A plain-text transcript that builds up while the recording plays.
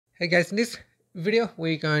Hey guys, in this video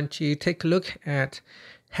we're going to take a look at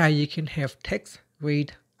how you can have text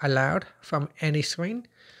read aloud from any screen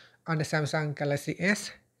on the Samsung Galaxy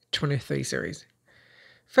S23 series.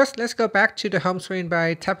 First, let's go back to the home screen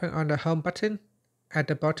by tapping on the home button at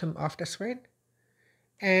the bottom of the screen.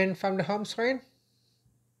 And from the home screen,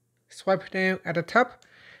 swipe down at the top,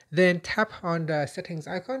 then tap on the settings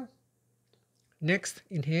icon. Next,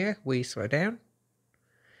 in here, we scroll down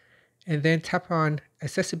and then tap on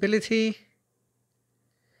accessibility.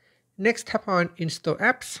 Next, tap on install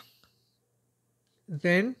apps.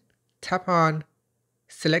 Then tap on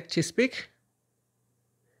select to speak.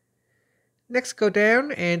 Next, go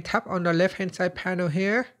down and tap on the left hand side panel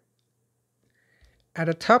here. At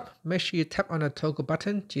the top, make sure you tap on the toggle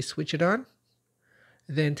button to switch it on.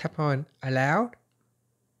 Then tap on Aloud.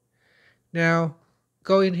 Now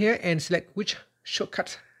go in here and select which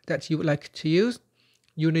shortcut that you would like to use.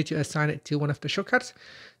 You need to assign it to one of the shortcuts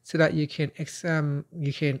so that you can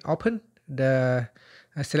open the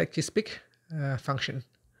select to speak function.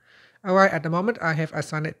 Alright, at the moment I have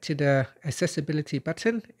assigned it to the accessibility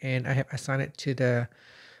button and I have assigned it to the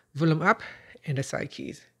volume up and the side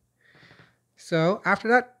keys. So after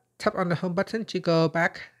that, tap on the home button to go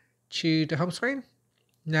back to the home screen.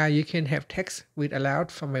 Now you can have text read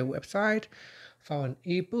aloud from a website, from an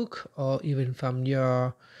ebook, or even from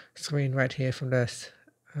your screen right here from the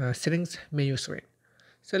settings menu screen.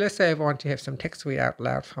 So let's say I want to have some text read out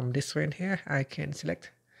loud from this screen here. I can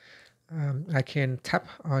select, I can tap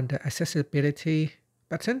on the accessibility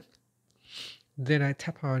button. Then I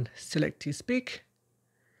tap on select to speak.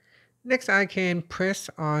 Next, I can press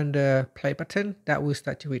on the play button. That will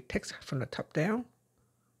start to read text from the top down.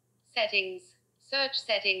 Settings, search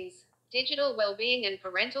settings, digital well-being and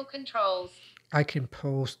parental controls. I can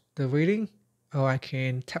pause the reading, or I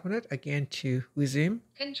can tap on it again to resume.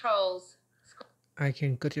 Controls. I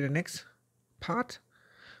can go to the next part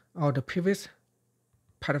or the previous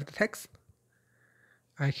part of the text.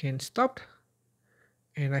 I can stop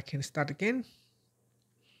and I can start again.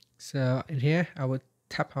 So in here, I would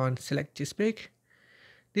tap on select to speak.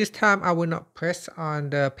 This time I will not press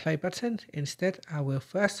on the play button. Instead, I will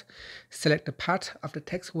first select the part of the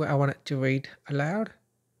text where I want it to read aloud.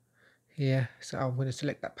 Here, so I'm going to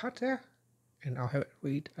select that part there and I'll have it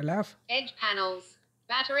read aloud. Edge panels,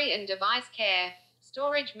 battery and device care,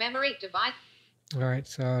 storage memory device. Alright,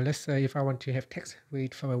 so let's say if I want to have text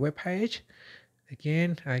read from a web page,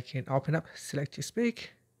 again, I can open up select to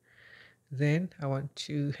speak. Then I want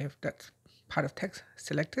to have that part of text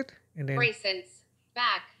selected and then Recents,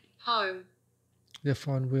 back, home. The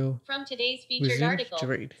phone will From today's featured resume article, to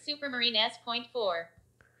read. Supermarine S.4.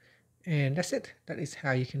 And that's it. That is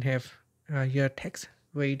how you can have your text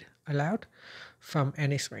read aloud from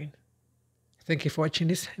any screen. Thank you for watching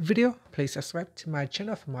this video. Please subscribe to my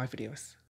channel for more videos.